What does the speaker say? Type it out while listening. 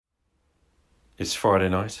It's Friday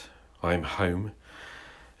night. I'm home.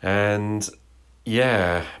 And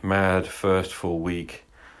yeah, mad first full week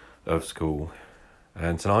of school.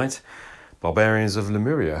 And tonight, Barbarians of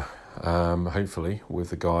Lemuria. Hopefully, with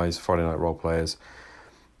the guys, Friday night role players.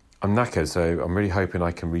 I'm knackered, so I'm really hoping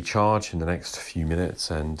I can recharge in the next few minutes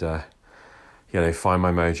and, find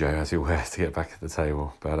my mojo, as it were, to get back at the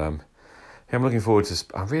table. But I'm really looking forward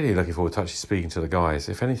to actually speaking to the guys.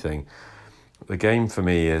 If anything, the game for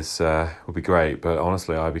me would be great, but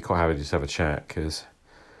honestly, I'd be quite happy to just have a chat because,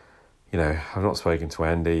 I've not spoken to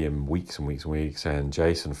Andy in weeks and weeks and weeks, and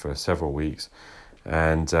Jason for several weeks,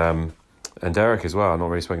 and Derek as well. I've not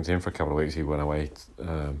really spoken to him for a couple of weeks. He went away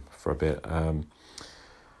for a bit.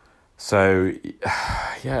 So,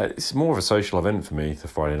 yeah, it's more of a social event for me, the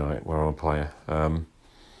Friday night where I'm a player.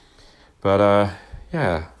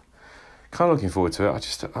 Yeah, kind of looking forward to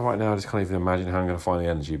it. Right now, I just can't even imagine how I'm going to find the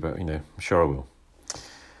energy, but, I'm sure I will.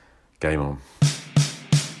 Game on.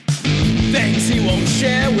 Things he won't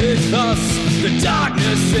share with us, the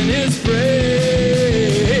darkness in his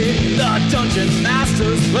brain, the dungeon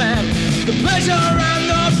master's plan, the pleasure and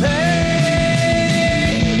the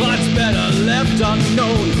pain. What's better left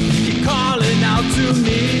unknown? Keep calling out to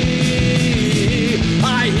me.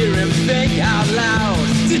 I hear him think out loud.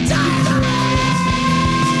 To die.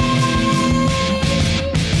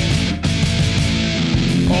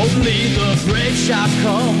 Only the brave shall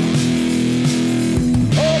come.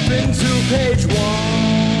 Open to page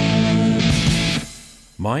 1.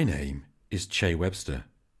 My name is Che Webster,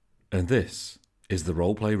 and this is the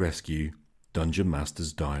Roleplay Rescue Dungeon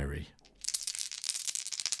Master's Diary.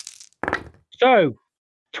 So,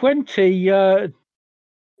 21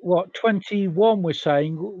 we're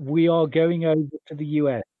saying we are going over to the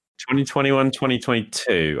US. 2021,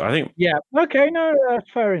 2022, I think. Yeah, okay, no, that's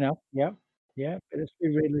fair enough. Yeah, but let's be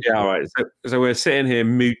realistic. Yeah, all right. So we're sitting here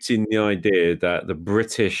mooting the idea that the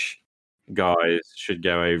British guys should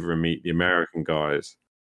go over and meet the American guys,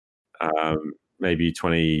 maybe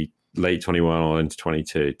late 21 or into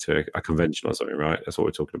 22 to a convention or something, right? That's what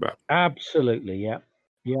we're talking about. Absolutely, yeah.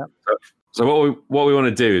 So what we want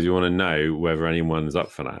to do is we want to know whether anyone's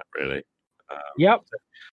up for that, really. Yep.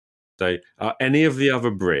 So are any of the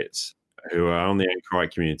other Brits who are on the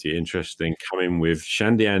Anchorite community interested in coming with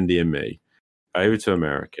Shandy, Andy and me over to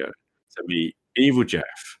America to meet Evil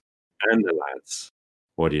Jeff and the lads?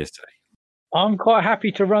 What do you say? I'm quite happy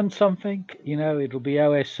to run something. It'll be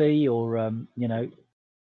OSC or,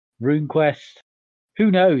 RuneQuest.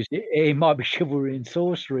 Who knows? It might be Chivalry and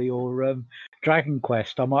Sorcery or Dragon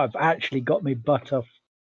Quest. I might have actually got my butt off,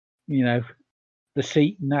 the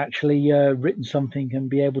seat and actually written something and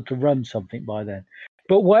be able to run something by then.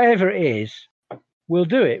 But whatever it is, we'll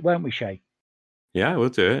do it, won't we, Shay? Yeah, we'll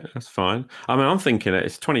do it. That's fine. I mean, I'm thinking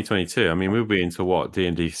it's 2022. I mean, we'll be into what,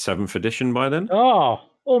 D&D 7th edition by then? Oh,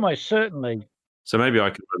 almost certainly. So maybe I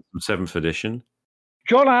could run some 7th edition.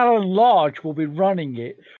 John Allen Large will be running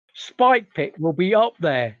it. Spike Pit will be up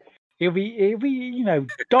there. He'll be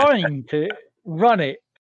dying to run it.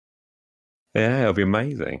 Yeah, it'll be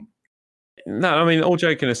amazing. No, I mean, all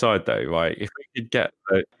joking aside, though, right? If we could get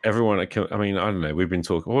everyone, I don't know. We've been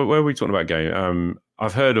talking. Where are we talking about going?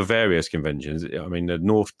 I've heard of various conventions. I mean, the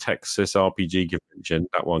North Texas RPG convention.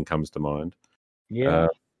 That one comes to mind. Yeah.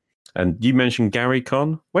 And you mentioned Gary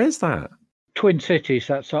Con. Where's that? Twin Cities.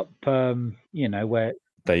 That's up. Where.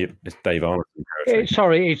 It's Dave Arnold.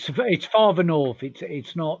 Sorry, it's farther north.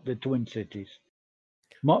 It's not the Twin Cities.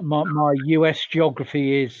 My US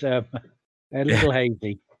geography is a little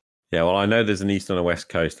hazy. Yeah, well, I know there's an east and a west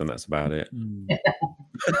coast, and that's about it.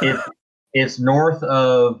 It's north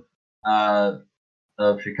of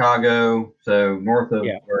Chicago, so north of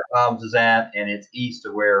where Hobbs is at, and it's east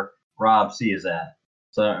of where Rob C is at.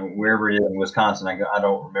 So wherever it is in Wisconsin, I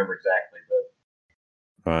don't remember exactly,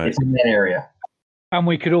 but it's in that area. And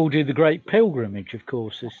we could all do the great pilgrimage, of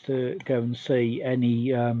course, is to go and see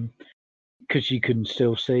any, because you can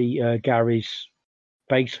still see Gary's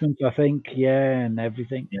basement, I think, and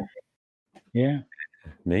everything. Yeah.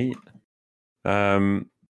 Neat. Yeah.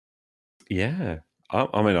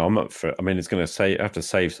 I'm up for. I mean, it's going to have to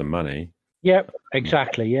save some money. Yep,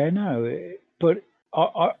 exactly. Yeah, no, but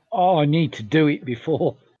I need to do it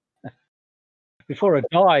before I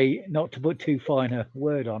die. Not to put too fine a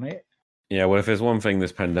word on it. Yeah, well, if there's one thing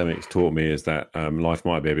this pandemic's taught me is that life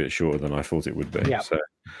might be a bit shorter than I thought it would be. Yeah, so,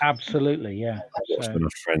 absolutely, yeah.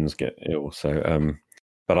 Enough friends get ill, so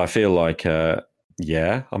but I feel like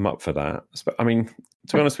I'm up for that. I mean,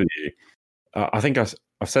 to be honest with you, I think I've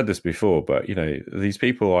said this before, but these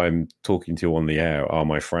people I'm talking to on the air are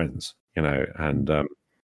my friends, and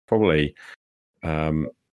probably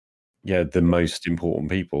the most important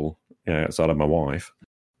people outside of my wife,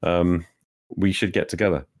 we should get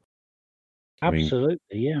together. Absolutely,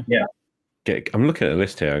 yeah. I'm looking at a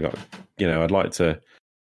list here. I got, I'd like to.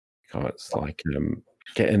 It's like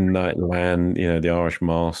getting Lan, the Irish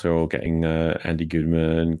Master, or getting Andy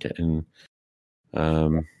Goodman, getting.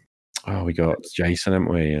 We got Jason,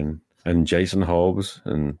 haven't we? And Jason Hobbs,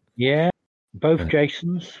 and both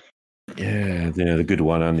Jasons. Yeah, the good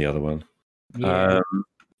one and the other one. Yeah.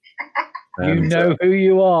 You know who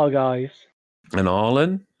you are, guys. And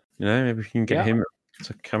Arlen, maybe we can get him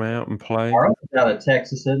to come out and play. Arlen's out of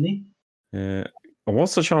Texas, isn't he? Yeah. And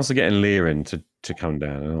what's the chance of getting Liren to come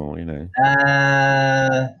down and all, I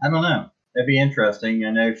don't know. That'd be interesting.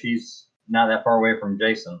 I know she's not that far away from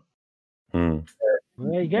Jason. Well,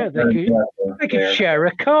 there you go. They could share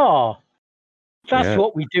a car. That's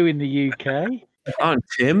what we do in the UK. And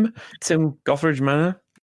Tim Gothridge Manor.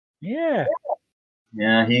 Yeah.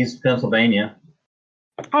 Yeah, he's Pennsylvania.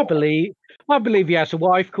 I believe he has a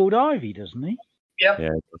wife called Ivy, doesn't he? Yep. Yeah.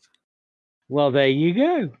 Well, there you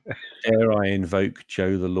go. Dare I invoke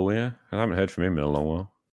Joe the lawyer? I haven't heard from him in a long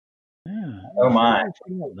while. Yeah, oh my!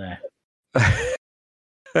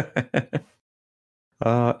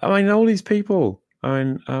 All these people.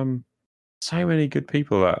 So many good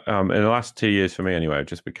people that in the last 2 years for me anyway, have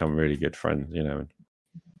just become really good friends.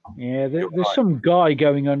 Yeah, there's some guy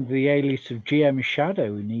going under the alias of GM Shadow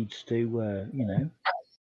who needs to,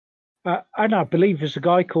 and I believe there's a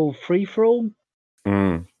guy called Free For All.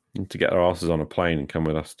 To get our asses on a plane and come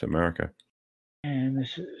with us to America. And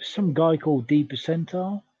there's some guy called D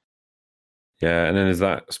Percentile. Yeah, and then there's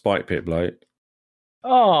that Spike Pit bloke.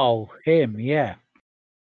 Oh, him, yeah.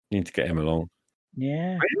 Need to get him along.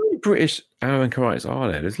 Yeah. How many British Alan writers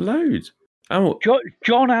are there? There's loads.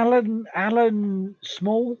 John Allen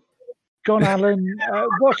Small? John Allen,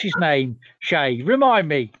 what's his name? Shay, remind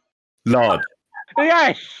me. Lord.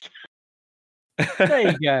 Yes!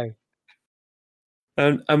 There you go.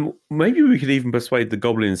 And maybe we could even persuade the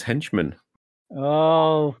Goblin's henchmen.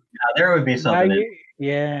 Oh. Yeah, there would be something.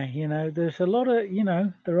 There's a lot of,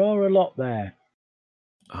 there are a lot there.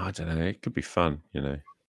 I don't know. It could be fun,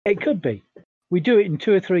 It could be. We do it in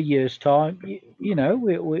 2 or 3 years' time.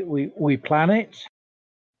 We plan it.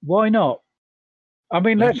 Why not? I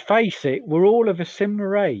mean, let's face it. We're all of a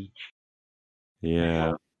similar age.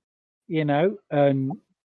 Yeah. And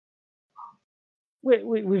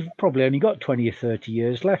we've probably only got 20 or 30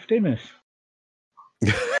 years left in us.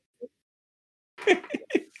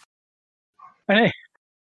 and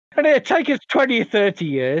it'll take us 20 or 30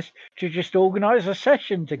 years to just organise a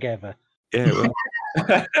session together. Yeah.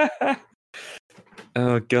 Well.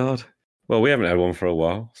 Oh, God. Well, we haven't had one for a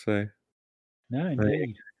while, so. No,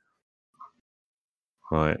 indeed.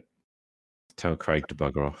 Right. Tell Craig to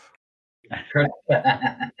bugger off.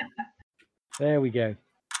 There we go.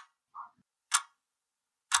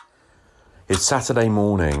 It's Saturday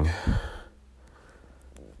morning.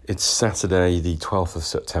 It's Saturday, the 12th of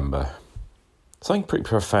September. Something pretty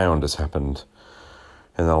profound has happened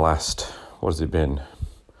in the last, what has it been?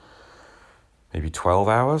 Maybe 12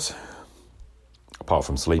 hours? Apart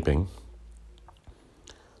from sleeping.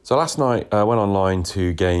 So last night I went online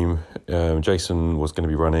to game. Jason was going to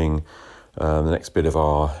be running the next bit of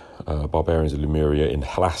our Barbarians of Lemuria in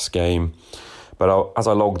Hellas game. But as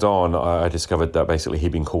I logged on, I discovered that basically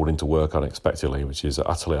he'd been called into work unexpectedly, which is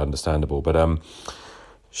utterly understandable. But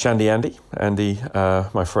Andy,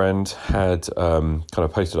 my friend, had kind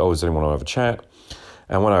of posted, does anyone want to have a chat?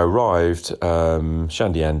 And when I arrived,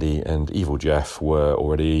 Andy and Evil Jeff were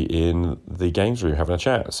already in the games room having a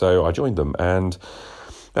chat. So I joined them and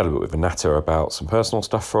had a bit of a natter about some personal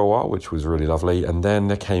stuff for a while, which was really lovely. And then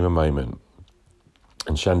there came a moment,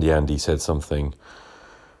 and Andy said something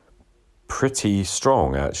pretty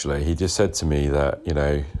strong, actually. He just said to me that,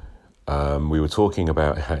 we were talking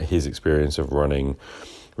about his experience of running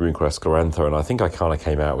RuneQuest Glorantha, and I think I kind of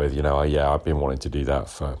came out with, I've been wanting to do that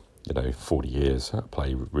for 40 years,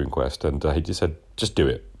 play RuneQuest, and he just said, just do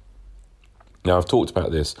it. Now, I've talked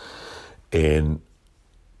about this in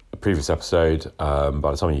a previous episode. By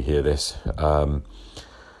the time you hear this,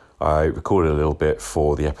 I recorded a little bit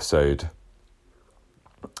for the episode,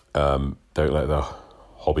 Don't let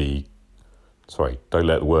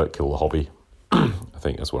the work kill the hobby. I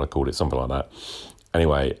think that's what I called it, something like that.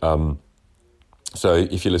 Anyway, so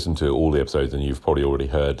if you listen to all the episodes, then you've probably already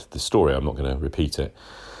heard the story. I'm not going to repeat it.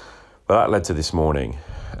 But that led to this morning.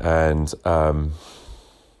 And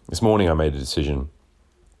this morning I made a decision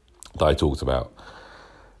that I talked about.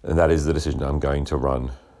 And that is the decision that I'm going to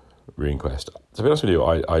run RuneQuest. To be honest with you,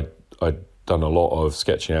 I'd done a lot of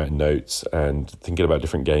sketching out in notes and thinking about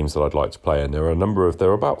different games that I'd like to play. And there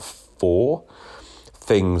are about four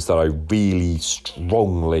things that I really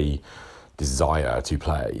strongly desire to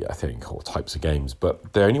play, I think, or types of games,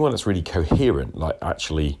 but the only one that's really coherent, like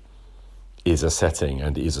actually is a setting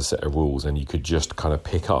and is a set of rules and you could just kind of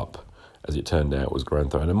pick up, as it turned out, was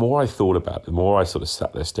Glorantha. And the more I thought about it, the more I sort of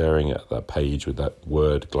sat there staring at that page with that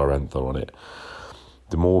word Glorantha on it,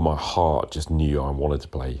 the more my heart just knew I wanted to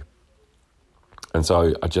play. And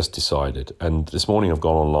so I just decided. And this morning I've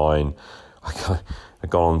gone online, I've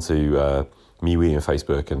gone on to MeWe and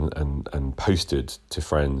Facebook and posted to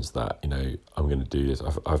friends that, you know, I'm going to do this.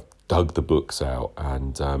 I've dug the books out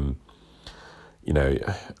and, you know,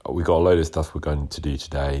 we've got a load of stuff we're going to do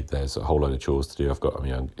today. There's a whole load of chores to do.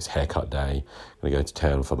 It's haircut day. I'm going to go to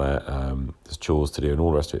town for that. There's chores to do and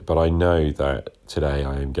all the rest of it. But I know that today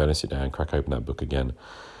I am going to sit down and crack open that book again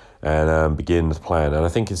and begin the plan. And I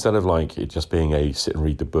think instead of like it just being a sit and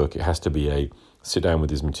read the book, it has to be a sit down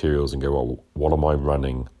with these materials and go, well, what am I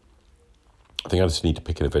running? I think I just need to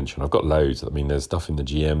pick an adventure. And I've got loads. I mean, there's stuff in the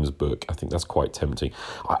GM's book. I think that's quite tempting.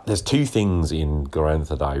 There's two things in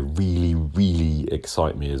Glorantha that I really, really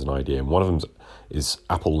excite me as an idea. And one of them is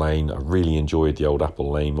Apple Lane. I really enjoyed the old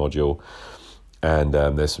Apple Lane module. And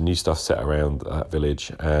there's some new stuff set around that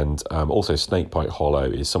village. And also Snakepipe Hollow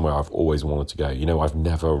is somewhere I've always wanted to go. You know, I've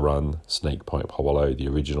never run Snakepipe Hollow, the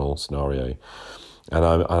original scenario.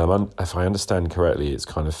 And if I understand correctly, it's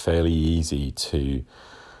kind of fairly easy to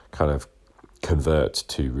kind of convert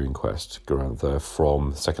to RuneQuest Glorantha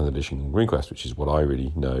from 2nd edition RuneQuest, which is what I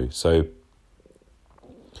really know. So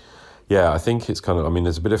yeah, I think it's kind of, I mean,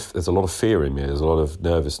 there's a lot of fear in me. There's a lot of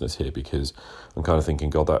nervousness here because I'm kind of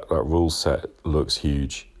thinking, God, that rule set looks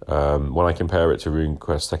huge. When I compare it to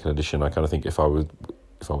RuneQuest 2nd edition, I kind of think if I was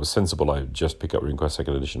sensible, I would just pick up RuneQuest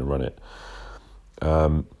 2nd edition and run it.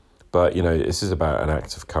 But, you know, this is about an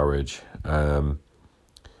act of courage.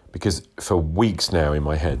 Because for weeks now in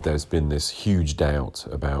my head, there's been this huge doubt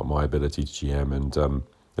about my ability to GM. And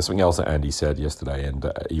there's something else that Andy said yesterday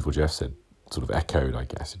and Evil Jeff said, sort of echoed, I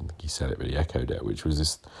guess. I didn't think he said it, but he echoed it, which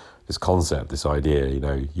was this concept, this idea, you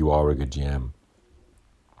know, you are a good GM.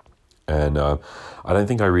 And I don't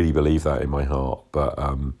think I really believe that in my heart, but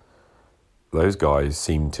those guys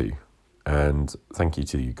seem to. And thank you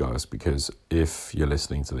to you guys, because if you're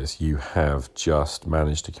listening to this, you have just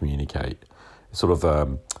managed to communicate. It's sort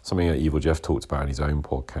of something that Evil Jeff talked about in his own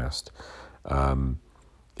podcast,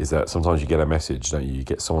 is that sometimes you get a message, don't you? You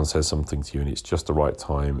get someone says something to you and it's just the right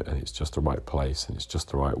time and it's just the right place and it's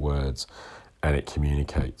just the right words and it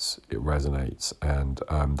communicates, it resonates. And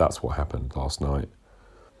that's what happened last night.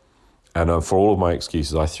 And for all of my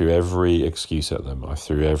excuses, I threw every excuse at them. I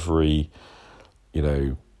threw every,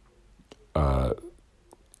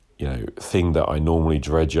 thing that I normally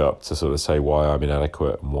dredge up to sort of say why I'm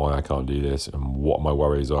inadequate and why I can't do this and what my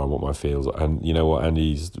worries are and what my feels are. And you know what?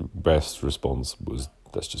 Andy's best response was,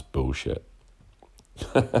 that's just bullshit.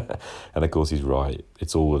 And of course he's right.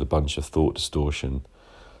 It's all a bunch of thought distortion.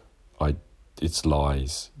 It's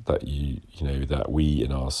lies that that we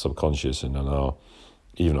in our subconscious and in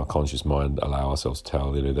even our conscious mind allow ourselves to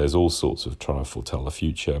tell. There's all sorts of trying to foretell the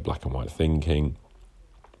future, black and white thinking,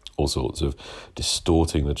 all sorts of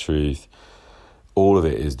distorting the truth. All of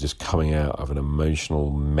it is just coming out of an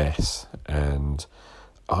emotional mess. And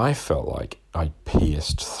I felt like I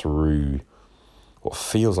pierced through what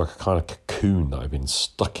feels like a kind of cocoon that I've been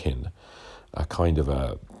stuck in, a kind of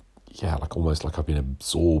almost like I've been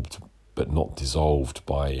absorbed but not dissolved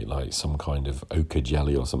by like some kind of ochre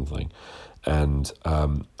jelly or something. And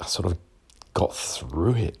I sort of got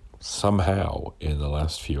through it somehow in the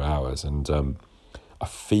last few hours. And I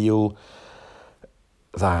feel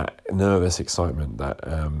that nervous excitement that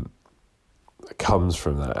comes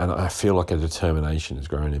from that. And I feel like a determination has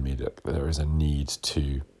grown in me that there is a need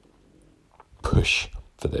to push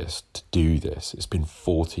for this, to do this. It's been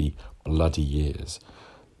 40 bloody years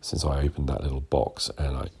since I opened that little box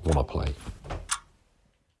and I want to play.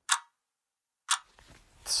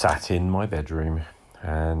 Sat in my bedroom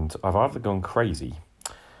and I've either gone crazy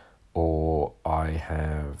or I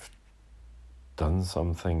have done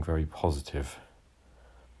something very positive.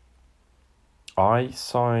 I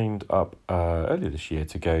signed up earlier this year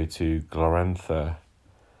to go to Glorantha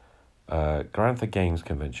Games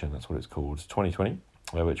Convention, that's what it's called, 2020,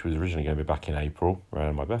 which was originally going to be back in April,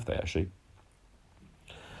 around my birthday actually.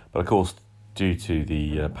 But of course, due to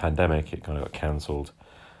the pandemic, it kind of got cancelled.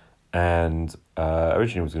 And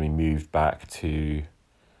originally it was going to be moved back to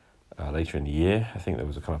later in the year. I think there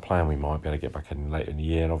was a kind of plan we might be able to get back in later in the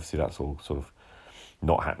year, and obviously that's all sort of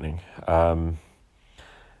not happening. And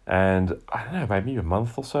I don't know, maybe a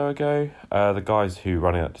month or so ago, the guys who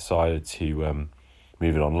running it decided to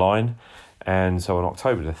move it online. And so on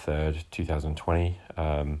October the 3rd, 2020,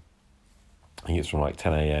 I think it's from like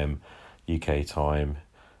 10 a.m. UK time,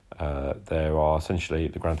 there are essentially,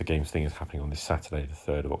 the Grand Theft Games thing is happening on this Saturday,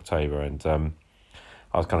 the 3rd of October, and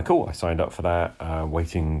I was kind of cool. I signed up for that,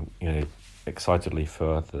 waiting, excitedly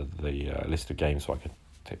for the list of games so I could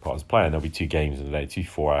take part as a player. And there'll be 2 games in the day, 2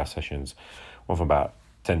 4-hour sessions, one from about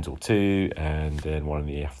 10 till 2, and then one in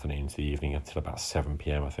the afternoon to the evening until about 7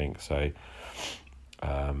 p.m, I think. So,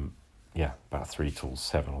 about 3 till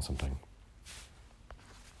 7 or something.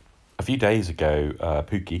 A few days ago,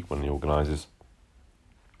 Pookie, one of the organisers,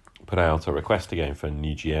 put out a request again for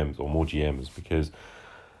new GMs or more GMs because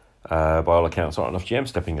by all accounts there aren't enough GMs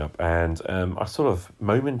stepping up. And I sort of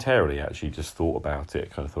momentarily actually just thought about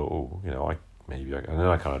it, kind of thought, and then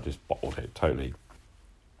I kind of just bottled it totally.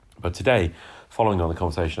 But today, following on the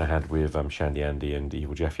conversation I had with Shandy Andy and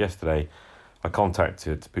Evil Jeff yesterday, I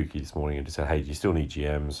contacted Pookie this morning and just said, hey, do you still need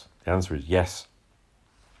GMs? The answer is yes.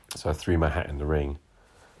 So I threw my hat in the ring.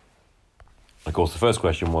 Of course, the first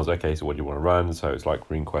question was, okay, so what do you want to run? So it's like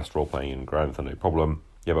RuneQuest, role-playing and Grand Theft, no problem.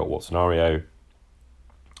 Yeah, but what scenario?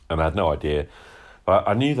 And I had no idea. But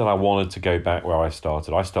I knew that I wanted to go back where I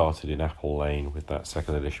started. I started in Apple Lane with that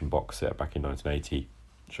 2nd edition box set back in 1980,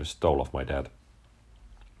 which I stole off my dad.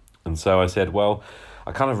 And so I said, well,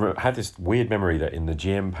 I kind of had this weird memory that in the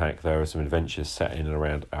GM pack there are some adventures set in and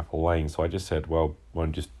around Apple Lane. So I just said, well, how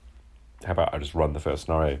about I just run the first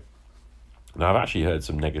scenario? Now, I've actually heard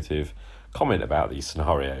some negative comment about these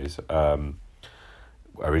scenarios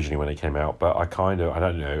originally when they came out, but I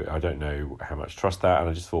don't know how much trust that, and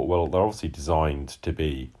I just thought, well, they're obviously designed to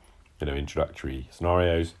be, introductory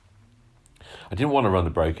scenarios. I didn't want to run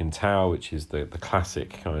the Broken Tower, which is the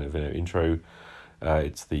classic kind of intro.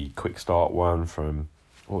 It's the quick start one from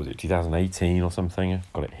 2018 or something.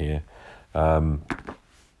 I've got it here. I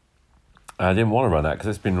didn't want to run that because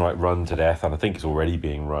it's been run to death, and I think it's already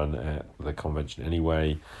being run at the convention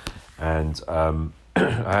anyway. And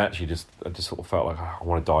I just sort of felt like I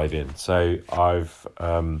want to dive in. So I've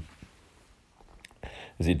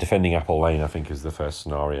Defending Apple Lane, I think, is the first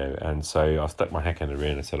scenario, and so I stuck my heck in the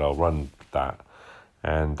ring and said I'll run that,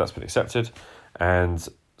 and that's been accepted. And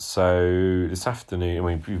so this afternoon,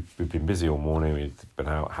 we've been busy all morning. We've been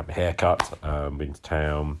out, had a haircut, been to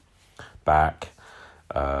town, back.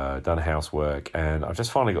 Done housework, and I've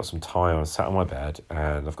just finally got some time. I sat on my bed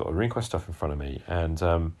and I've got the RuneQuest stuff in front of me, and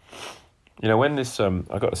when this I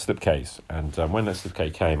got a slipcase, and when that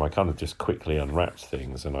slipcase came, I kind of just quickly unwrapped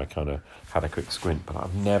things and I kind of had a quick squint, but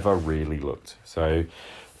I've never really looked. So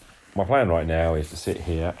my plan right now is to sit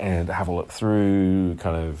here and have a look through,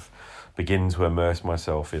 kind of begin to immerse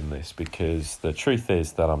myself in this, because the truth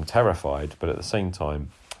is that I'm terrified, but at the same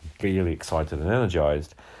time really excited and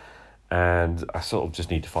energized. And I sort of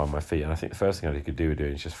just need to find my feet. And I think the first thing I could do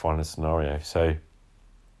is just find a scenario. So,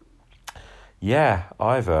 yeah,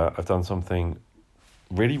 either I've done something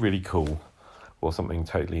really, really cool or something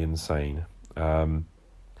totally insane. But I'm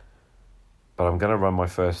going to run my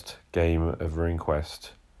first game of RuneQuest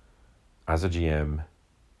as a GM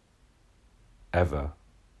ever.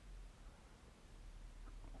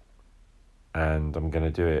 And I'm going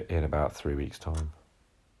to do it in about 3 weeks' time.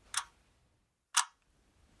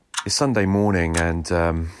 It's Sunday morning, and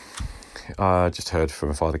I just heard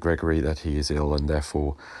from Father Gregory that he is ill, and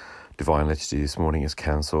therefore Divine Liturgy this morning is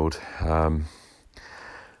cancelled,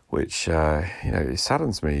 which it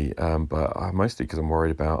saddens me, but mostly because I'm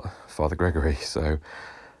worried about Father Gregory, so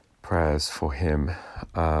prayers for him.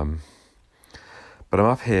 But I'm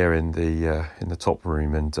up here in the top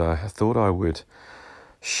room, and I thought I would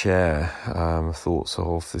share thoughts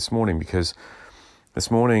of this morning, because this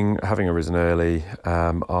morning, having arisen early,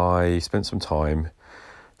 I spent some time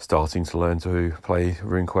starting to learn to play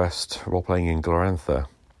RuneQuest, role-playing in Glorantha.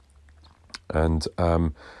 And I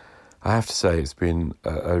have to say, it's been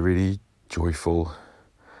a really joyful,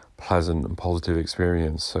 pleasant and positive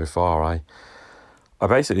experience so far. I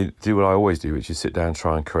basically do what I always do, which is sit down and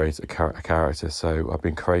try and create a character. So I've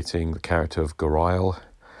been creating the character of Gorail,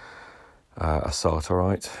 a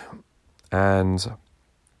Sartorite, and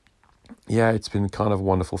yeah, it's been kind of a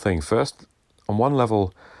wonderful thing. First, on one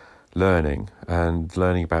level, learning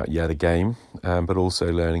about the game, but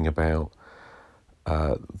also learning about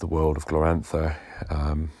the world of Glorantha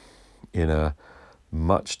in a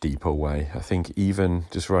much deeper way. I think even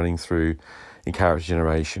just running through in character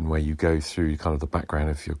generation, where you go through kind of the background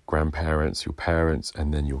of your grandparents, your parents,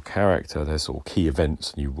 and then your character, there's sort of key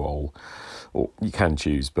events and you roll, or you can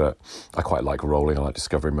choose, but I quite like rolling. I like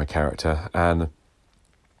discovering my character, and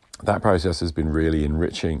that process has been really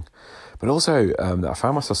enriching. But also, I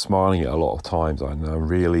found myself smiling at a lot of times. I'm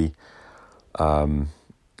really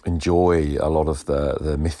enjoy a lot of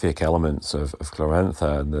the mythic elements of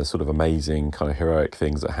Glorantha and the sort of amazing kind of heroic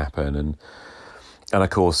things that happen. And of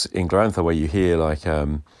course, in Glorantha, where you hear like,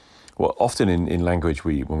 well, often in language,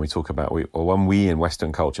 when we talk about, or when we in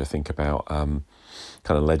Western culture think about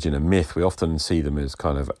kind of legend and myth, we often see them as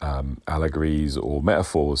kind of allegories or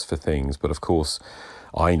metaphors for things. But of course,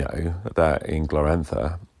 I know that in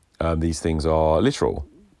Glorantha, these things are literal.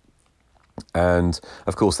 And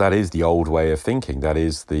of course, that is the old way of thinking. That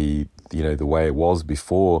is the way it was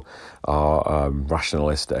before our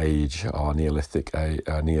rationalist age, our nihilistic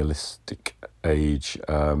age.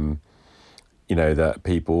 That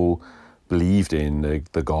people believed in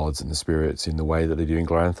the gods and the spirits in the way that they do in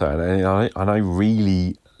Glorantha, and I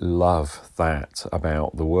really love that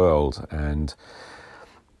about the world, and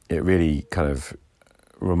it really kind of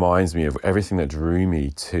reminds me of everything that drew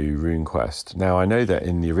me to RuneQuest. Now, I know that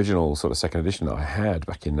in the original sort of second edition that I had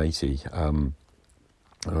back in 80, when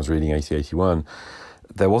I was reading 8081,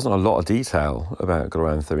 there wasn't a lot of detail about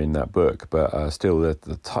Glorantha in that book, but still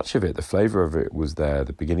the touch of it, the flavour of it was there,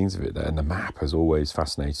 the beginnings of it there, and the map has always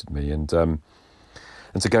fascinated me. And to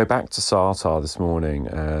go back to Sartar this morning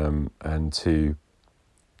and to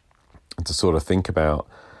sort of think about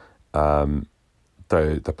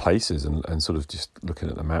the places and sort of just looking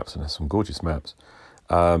at the maps, and there's some gorgeous maps.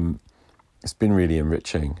 It's been really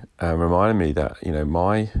enriching and reminding me that,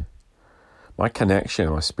 my connection,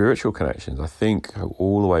 my spiritual connections, I think go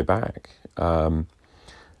all the way back. I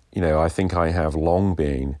think I have long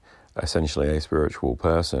been essentially a spiritual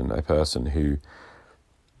person, a person who,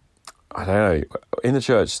 I don't know, in the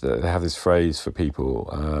church they have this phrase for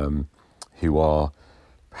people who are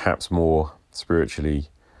perhaps more spiritually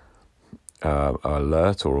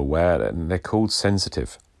alert or aware, and they're called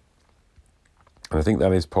sensitive. And I think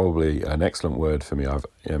that is probably an excellent word for me. I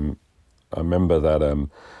remember that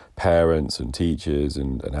parents and teachers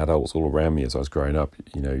and adults all around me as I was growing up,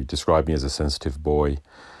 described me as a sensitive boy,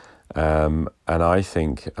 and I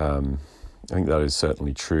think that is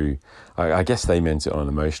certainly true. I guess they meant it on an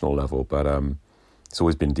emotional level, but it's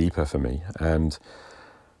always been deeper for me, and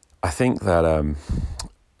I think that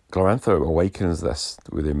Glorantha awakens this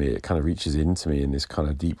within me. It kind of reaches into me in this kind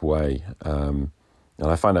of deep way, and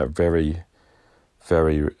I find that very,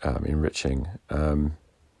 very enriching.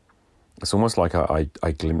 It's almost like I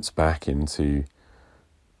glimpse back into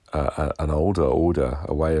an older order,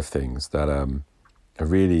 a way of things that I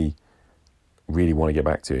really, really want to get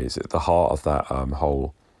back to. It's at the heart of that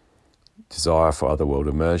whole desire for otherworld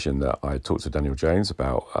immersion that I talked to Daniel Jones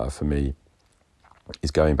about. For me,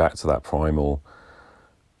 is going back to that primal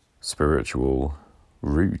spiritual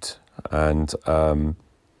root, and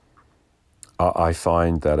I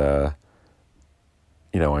find that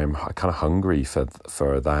I'm kind of hungry for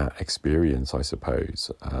that experience, I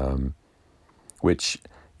suppose, which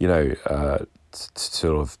to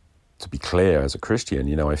be clear, as a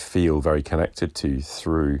Christian, I feel very connected to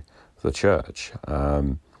through the church.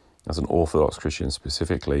 As an Orthodox Christian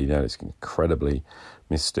specifically, it's incredibly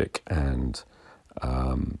mystic and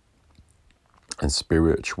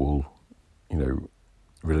spiritual,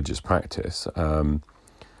 religious practice.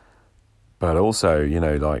 But also,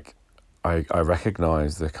 I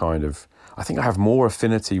recognise the kind of, I think I have more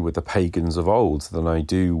affinity with the pagans of old than I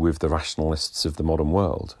do with the rationalists of the modern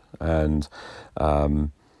world. And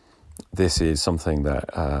this is something that,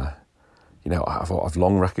 I've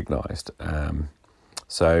long recognised.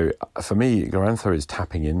 So for me, Glorantha is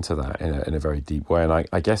tapping into that in a very deep way. And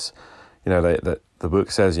I guess, the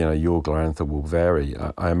book says, your Glorantha will vary.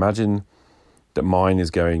 I imagine that mine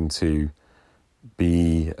is going to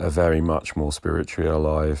be a very much more spiritually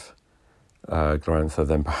alive Glorantha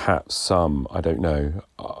than perhaps some. I don't know.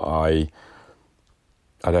 I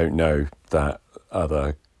don't know that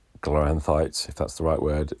other Gloranthites, if that's the right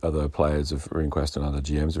word, other players of RuneQuest and other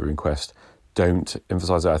GMs of RuneQuest don't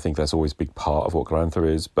emphasise it. I think that's always a big part of what Glorantha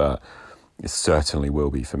is, but it certainly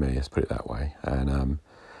will be for me, let's put it that way. And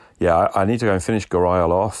I need to go and finish Gorial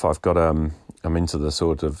off. I've got I'm into the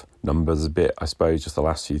sort of numbers a bit, I suppose, just the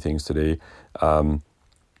last few things to do.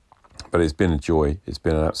 But it's been a joy. It's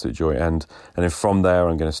been an absolute joy. And then from there,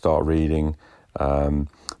 I'm going to start reading the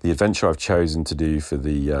adventure I've chosen to do for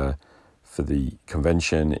the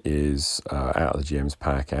convention is out of the GM's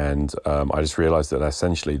pack. And I just realised that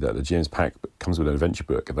essentially that the GM's pack comes with an adventure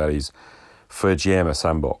book that is, for a GM, a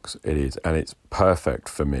sandbox. It is, and it's perfect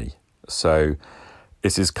for me. So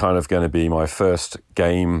this is kind of going to be my first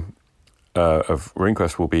game of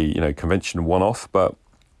RuneQuest will be, convention one-off, but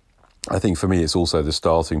I think for me it's also the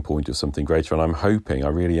starting point of something greater, and I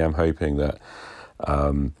really am hoping that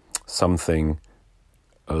something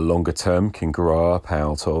longer term can grow up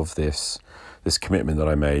out of this this commitment that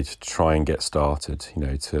I made to try and get started,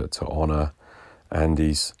 to honour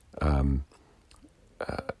Andy's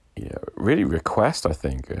really request, I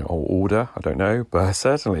think, or order, I don't know, but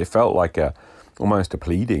certainly it felt like almost a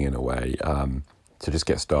pleading in a way, to just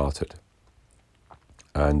get started.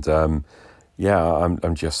 And I'm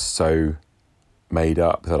just so made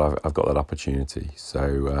up that I've got that opportunity.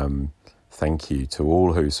 So thank you to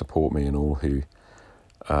all who support me and all who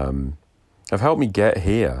have helped me get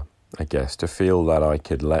here, I guess, to feel that I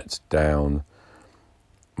could let down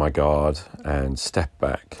my guard and step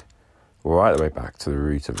back, right the way back to the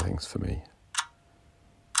root of things for me.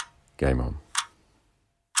 Game on.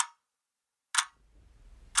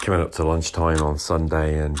 Coming up to lunchtime on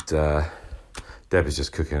Sunday, and Deb is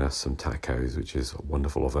just cooking us some tacos, which is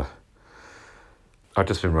wonderful of her. I've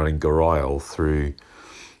just been running Gorile through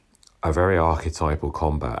a very archetypal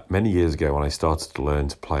combat. Many years ago, when I started to learn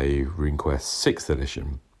to play RuneQuest 6th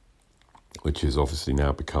edition, which has obviously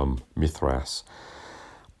now become Mithras,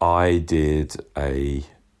 I did a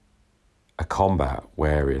combat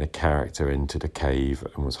wherein a character entered a cave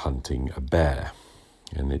and was hunting a bear,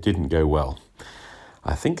 and it didn't go well.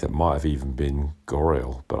 I think that might have even been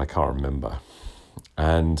Gorile, but I can't remember.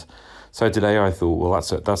 And so today I thought, well,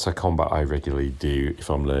 that's a combat I regularly do if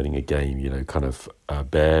I'm learning a game. Kind of a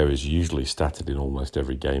bear is usually statted in almost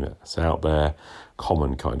every game that's out there.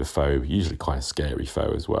 Common kind of foe, usually quite a scary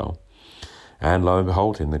foe as well. And lo and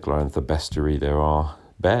behold, in the Glorantha bestiary there are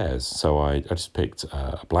bears. So I just picked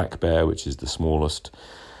a black bear, which is the smallest.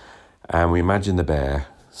 And we imagine the bear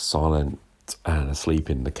silent and asleep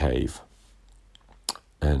in the cave.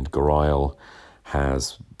 And Gorile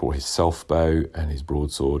has brought his self-bow and his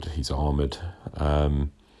broadsword. He's armoured.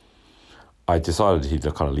 I decided he'd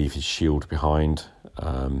kind of leave his shield behind.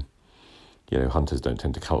 Hunters don't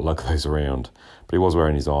tend to kind of lug those around. But he was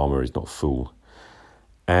wearing his armour. He's not a fool.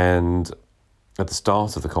 And at the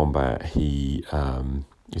start of the combat, he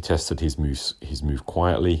tested his move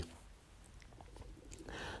quietly.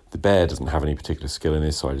 The bear doesn't have any particular skill in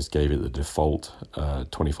this, so I just gave it the default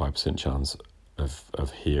 25% chance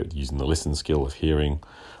of using the listen skill of hearing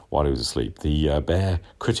while he was asleep. The bear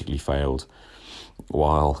critically failed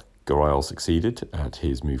while Gorile succeeded at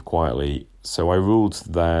his move quietly. So I ruled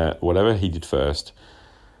that whatever he did first,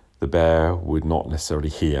 the bear would not necessarily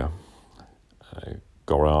hear.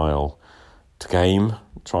 Gorile took aim,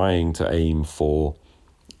 trying to aim for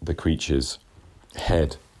the creature's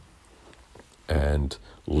head, and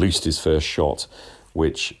loosed his first shot,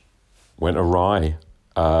 which went awry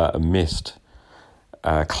and missed,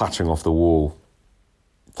 clattering off the wall.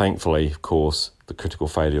 Thankfully, of course, the critical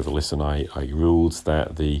failure of the listen, I ruled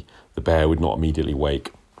that the bear would not immediately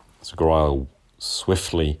wake. So Gorile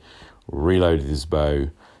swiftly reloaded his bow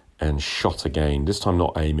and shot again, this time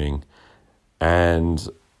not aiming. And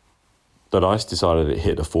the dice decided it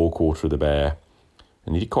hit the forequarter of the bear,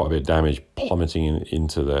 and he did quite a bit of damage, plummeting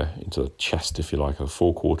into the chest, if you like, of the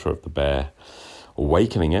forequarter of the bear,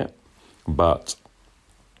 awakening it, but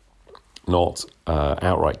not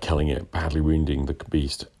outright killing it, badly wounding the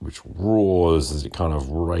beast, which roars as it kind of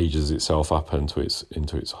rages itself up into its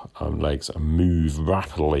legs and moves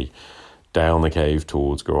rapidly down the cave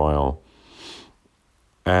towards Gorile.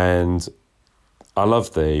 And I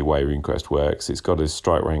love the way RuneQuest works. It's got his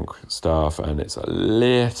strike rank stuff, and it's a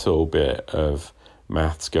little bit of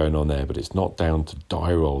maths going on there, but it's not down to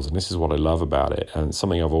die rolls, and this is what I love about it, and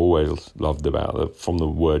something I've always loved about it from the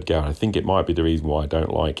word go. I think it might be the reason why I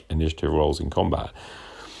don't like initiative rolls in combat.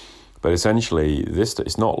 But essentially,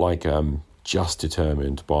 it's not like just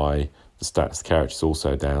determined by the stats of the character. It's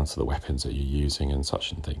also down to the weapons that you're using and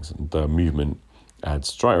such and things, and the movement adds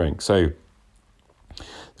strike rank. So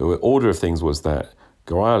the order of things was that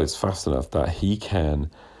Gorile is fast enough that he can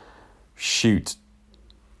shoot,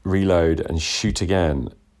 reload and shoot again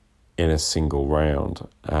in a single round,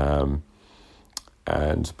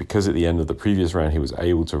 and because at the end of the previous round he was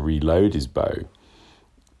able to reload his bow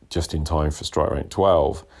just in time for strike rank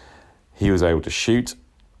 12, he was able to shoot,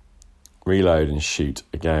 reload and shoot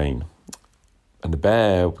again. And the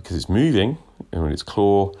bear, because it's moving and with its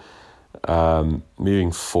claw,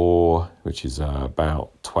 moving 4, which is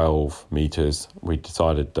about 12 meters, we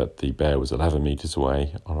decided that the bear was 11 meters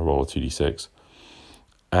away on a roll of 2d6.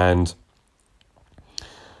 And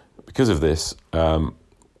because of this, the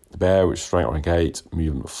bear, which strike rank 8,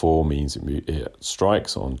 movement 4, means it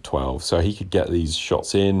strikes on 12. So he could get these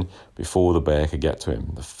shots in before the bear could get to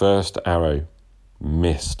him. The first arrow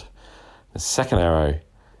missed. The second arrow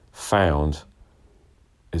found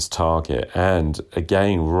its target, and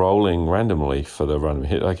again, rolling randomly for the random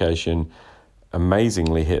hit location,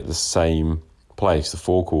 amazingly hit the same place, the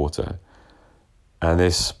forequarter. And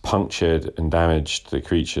this punctured and damaged the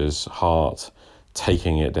creature's heart,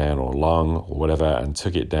 taking it down, or lung or whatever, and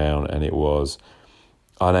took it down, and it was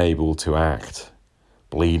unable to act,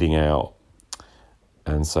 bleeding out.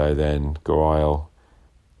 And so then Goriel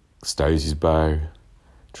stows his bow,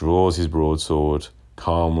 draws his broadsword,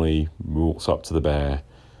 calmly walks up to the bear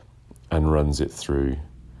and runs it through,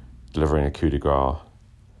 delivering a coup de grace.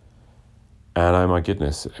 And oh my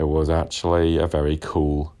goodness, it was actually a very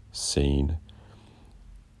cool scene.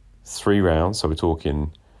 3 rounds, so we're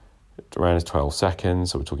talking around 12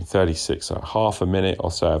 seconds, so we're talking 36, so half a minute or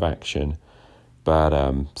so of action, but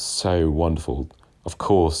so wonderful. Of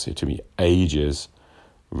course, it took me ages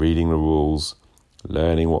reading the rules,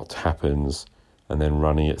 learning what happens, and then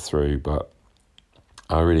running it through, but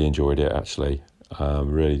I really enjoyed it, actually,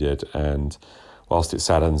 really did. And whilst it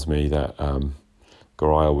saddens me that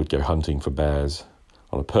Goriel would go hunting for bears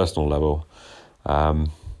on a personal level,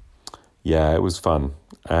 yeah, it was fun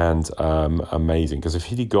and amazing, because if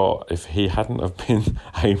he hadn't have been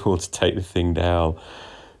able to take the thing down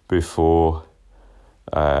before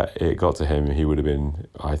it got to him, he would have been,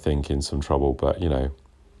 I think, in some trouble. But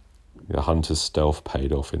the hunter's stealth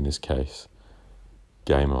paid off in this case.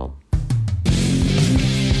 Game on.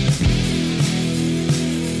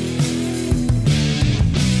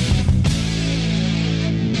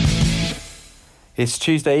 It's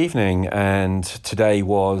Tuesday evening, and today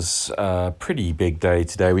was a pretty big day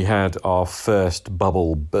today. We had our first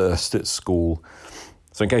bubble burst at school.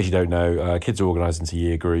 So in case you don't know, kids are organised into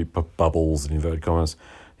year group bubbles, in inverted commas.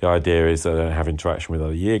 The idea is that they don't have interaction with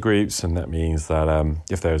other year groups, and that means that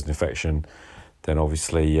if there is an infection, then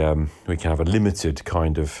obviously we can have a limited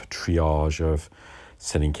kind of triage of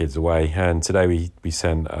sending kids away. And today we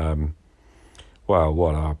sent, about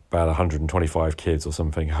 125 kids or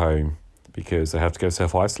something home, because they have to go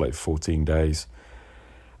self-isolate for 14 days.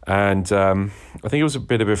 And I think it was a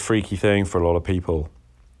bit of a freaky thing for a lot of people.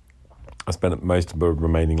 I spent most of the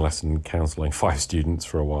remaining lesson counselling 5 students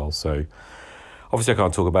for a while, so obviously I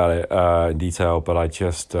can't talk about it in detail, but I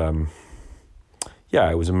just, it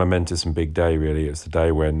was a momentous and big day, really. It's the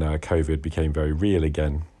day when COVID became very real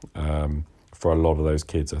again for a lot of those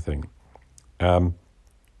kids, I think.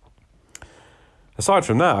 Aside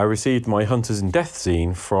from that, I received my Hunters in Death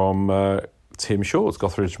zine from Tim Short's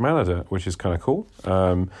Gothridge Manor, which is kind of cool.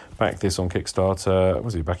 Backed this on Kickstarter,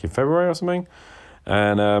 was it back in February or something?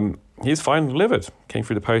 And he's finally delivered. Came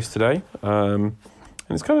through the post today. And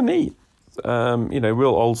it's kind of neat. Real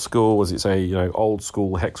old school, as it's old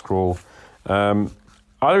school hex crawl. I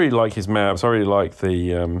really like his maps. I really like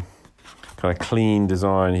the kind of clean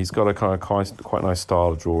design. He's got a kind of quite nice style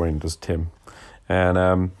of drawing, does Tim.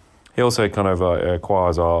 And he also kind of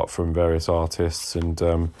acquires art from various artists and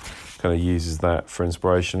kind of uses that for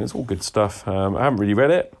inspiration. It's all good stuff. I haven't really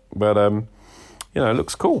read it, but it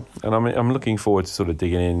looks cool. And I'm looking forward to sort of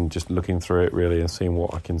digging in, just looking through it really, and seeing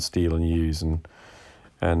what I can steal and use, and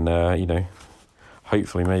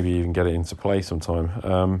hopefully maybe even get it into play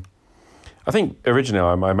sometime. I think originally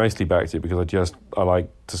I mostly backed it because I like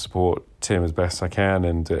to support Tim as best I can,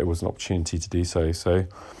 and it was an opportunity to do so. So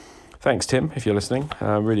thanks, Tim, if you're listening.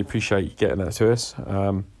 I really appreciate you getting that to us.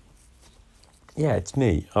 It's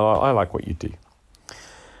neat. I like what you do.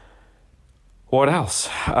 What else?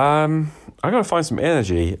 I've got to find some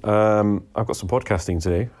energy. I've got some podcasting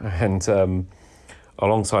to do, and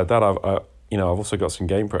alongside that, I've also got some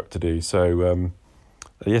game prep to do. So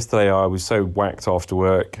yesterday I was so whacked after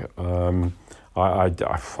work. I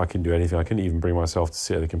couldn't do anything. I couldn't even bring myself to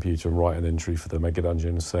sit at the computer and write an entry for the Mega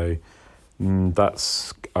Dungeon. So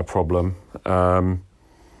that's a problem.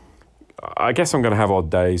 I guess I'm going to have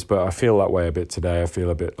odd days, but I feel that way a bit today. I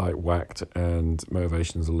feel a bit like whacked and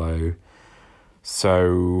motivation's low.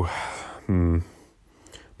 So, might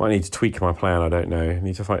need to tweak my plan. I don't know. I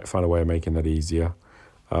need to find a way of making that easier.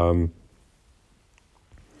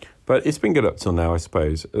 But it's been good up till now, I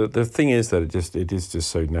suppose. The thing is that it is just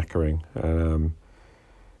so knackering.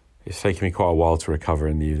 It's taken me quite a while to recover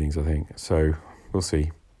in the evenings, I think. So we'll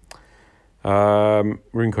see.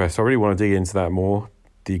 RuneQuest, I really want to dig into that more,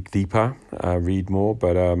 dig deeper, read more.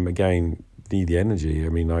 But again, need the energy. I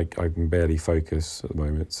mean, I can barely focus at the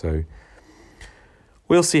moment. So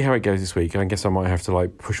we'll see how it goes this week. I guess I might have to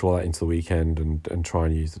push all that into the weekend and try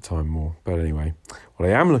and use the time more. But anyway, what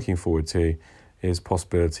I am looking forward to is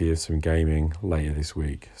possibility of some gaming later this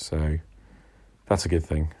week. So that's a good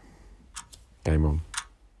thing. Game on.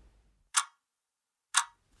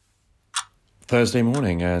 Thursday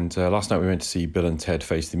morning, and last night we went to see Bill and Ted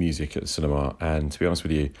Face the Music at the cinema, and to be honest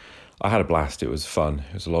with you, I had a blast. It was fun.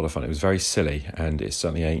 It was a lot of fun. It was very silly, and it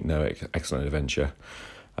certainly ain't no excellent adventure.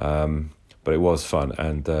 But it was fun,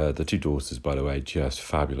 and the two daughters, by the way, just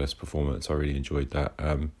fabulous performance. I really enjoyed that.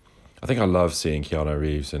 I think I love seeing Keanu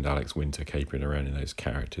Reeves and Alex Winter capering around in those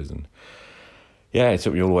characters, and yeah, it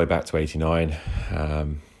took me all the way back to '89.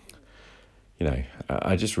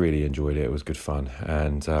 I just really enjoyed it. It was good fun,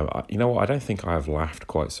 and you know what? I don't think I have laughed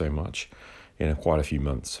quite so much in quite a few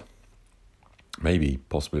months. Maybe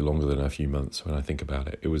possibly longer than a few months when I think about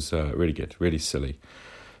it. It was really good, really silly.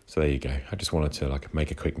 So there you go. I just wanted to make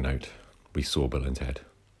a quick note. We saw Bill and Ted.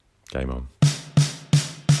 Game on.